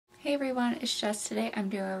Hey everyone, it's Jess. Today I'm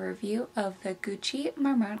doing a review of the Gucci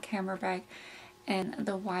Marmont camera bag and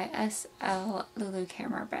the YSL Lulu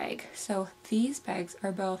camera bag. So these bags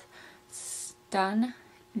are both stunning.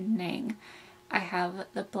 I have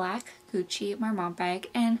the black Gucci Marmont bag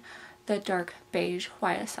and the dark beige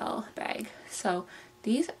YSL bag. So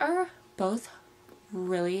these are both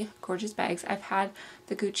really gorgeous bags. I've had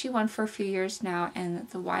the Gucci one for a few years now and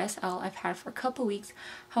the YSL I've had for a couple weeks.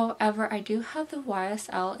 However, I do have the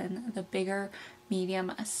YSL in the bigger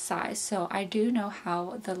medium size, so I do know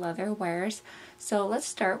how the leather wears. So let's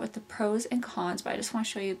start with the pros and cons, but I just want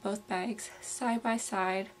to show you both bags side by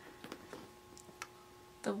side,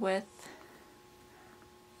 the width,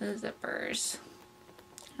 the zippers,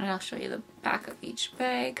 and I'll show you the back of each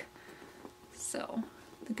bag. So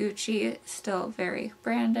the Gucci is still very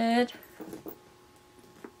branded.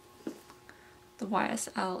 The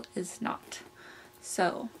YSL is not.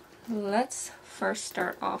 So let's first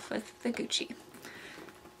start off with the Gucci.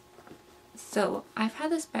 So I've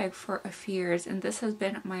had this bag for a few years and this has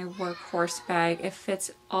been my workhorse bag. It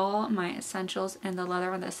fits all my essentials and the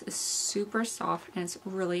leather on this is super soft and it's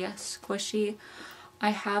really squishy.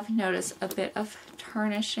 I have noticed a bit of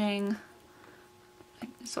tarnishing.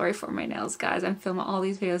 Sorry for my nails, guys. I'm filming all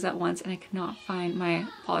these videos at once and I cannot find my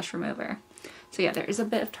polish remover. So yeah, there is a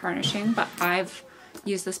bit of tarnishing, but I've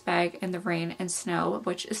used this bag in the rain and snow,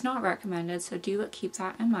 which is not recommended, so do keep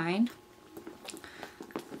that in mind.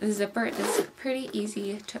 The zipper is pretty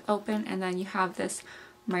easy to open, and then you have this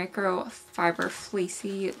microfiber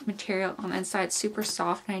fleecy material on the inside, super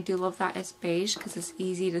soft, and I do love that it's beige because it's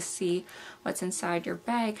easy to see what's inside your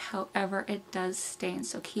bag. However, it does stain,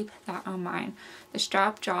 so keep that in mind. The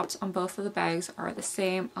strap jobs on both of the bags are the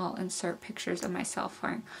same. I'll insert pictures of myself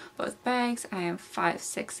wearing both bags. I am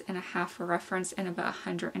 5'6.5" for reference and about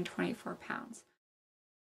 124 pounds.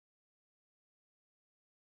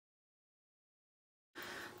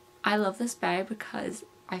 I love this bag because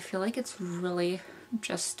I feel like it's really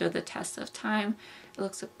just stood the test of time. It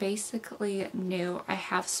looks basically new. I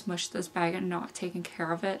have smushed this bag and not taken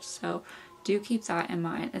care of it, so do keep that in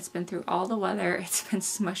mind. It's been through all the weather. It's been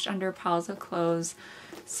smushed under piles of clothes,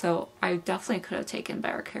 so I definitely could have taken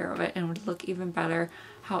better care of it and would look even better.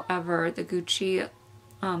 However, the Gucci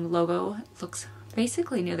logo looks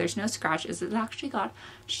basically new. There's no scratches. It's actually got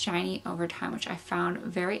shiny over time, which I found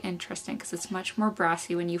very interesting because it's much more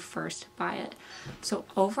brassy when you first buy it. So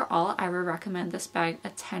overall, I would recommend this bag a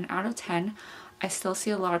 10 out of 10. I still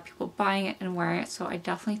see a lot of people buying it and wearing it, so I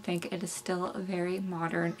definitely think it is still very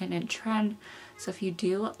modern and in trend. So if you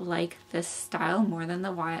do like this style more than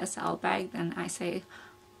the YSL bag, then I say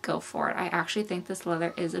go for it. I actually think this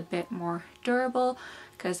leather is a bit more durable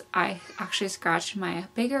because I actually scratched my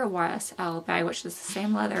bigger YSL bag, which is the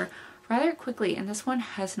same leather, rather quickly, and this one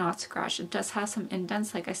has not scratched. It does have some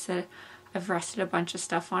indents. Like I said, I've rested a bunch of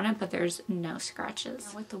stuff on it, but there's no scratches.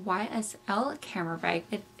 Now with the YSL camera bag,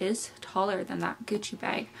 it is taller than that Gucci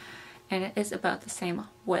bag and it is about the same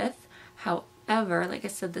width. However, like I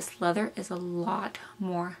said, this leather is a lot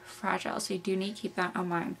more fragile, so you do need to keep that in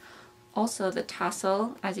mind. Also, the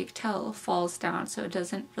tassel, as you can tell, falls down, so it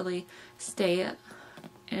doesn't really stay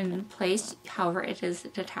in place. However, it is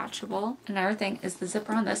detachable. Another thing is the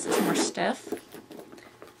zipper on this is more stiff,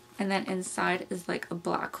 and then inside is like a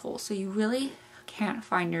black hole, so you really can't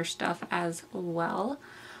find your stuff as well.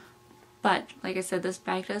 But like I said, this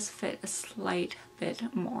bag does fit a slight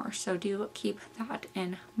bit more, so do keep that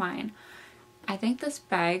in mind. I think this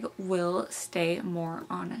bag will stay more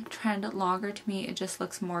on trend longer. To me, it just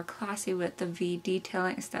looks more classy with the V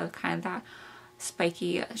detailing instead of kind of that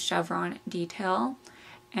spiky chevron detail.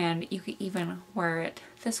 And you could even wear it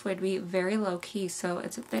this way to be very low key, so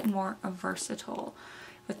it's a bit more versatile.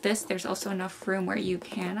 With this, there's also enough room where you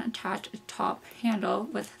can attach a top handle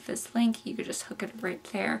with this link. You could just hook it right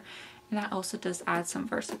there, and that also does add some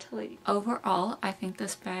versatility. Overall, I think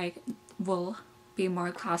this bag will be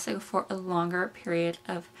more classic for a longer period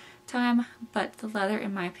of time, but the leather,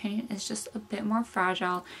 in my opinion, is just a bit more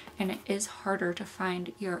fragile and it is harder to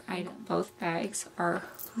find your item. Both bags are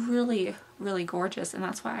really gorgeous, and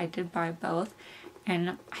that's why I did buy both.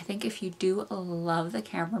 And I think if you do love the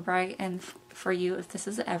camera bag, and for you, if this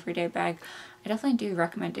is an everyday bag, I definitely do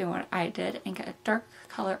recommend doing what I did and get a dark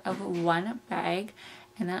color of one bag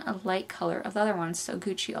and then a light color of the other one. So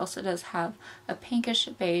Gucci also does have a pinkish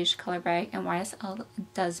beige color bag, and YSL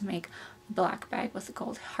does make a black bag with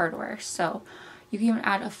gold hardware. So you can even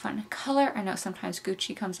add a fun color. I know sometimes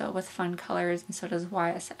Gucci comes out with fun colors and so does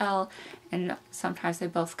YSL, and sometimes they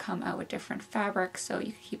both come out with different fabrics, so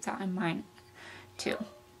you can keep that in mind too.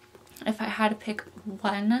 If I had to pick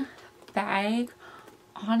one bag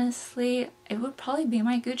honestly, it would probably be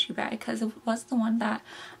my Gucci bag because it was the one that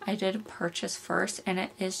I did purchase first, and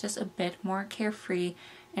it is just a bit more carefree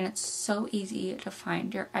and it's so easy to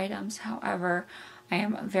find your items. However, I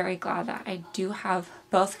am very glad that I do have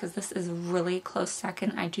both because this is really close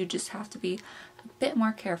second. I do just have to be a bit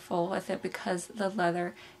more careful with it because the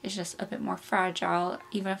leather is just a bit more fragile.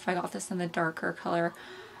 Even if I got this in the darker color,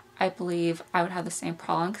 I believe I would have the same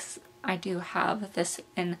problem because I do have this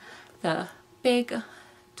in the big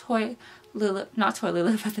toy Lulu, not toy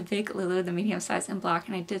Lulu, but the big Lulu, the medium size in black,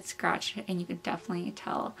 and I did scratch it and you could definitely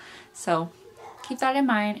tell. So keep that in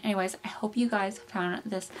mind. Anyways, I hope you guys found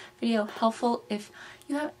this video helpful. If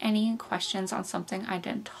you have any questions on something I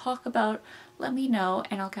didn't talk about, let me know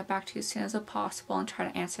and I'll get back to you as soon as possible and try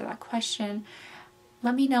to answer that question.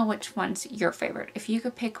 Let me know which one's your favorite. If you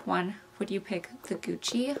could pick one, would you pick the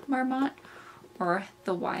Gucci Marmot or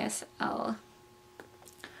the YSL?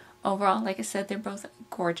 Overall, like I said, they're both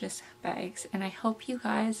gorgeous bags, and I hope you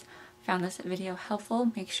guys found this video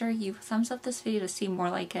helpful. Make sure you thumbs up this video to see more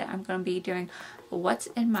like it. I'm going to be doing a what's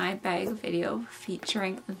in my bag video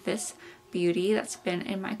featuring this beauty that's been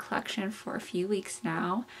in my collection for a few weeks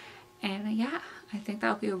now. And yeah, I think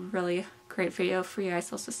that'll be a really great video for you guys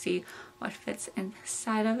to also see what fits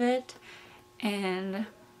inside of it. And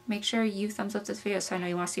make sure you thumbs up this video so I know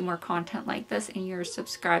you want to see more content like this, and you're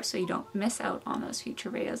subscribed so you don't miss out on those future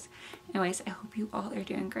videos. Anyways, I hope you all are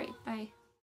doing great. Bye.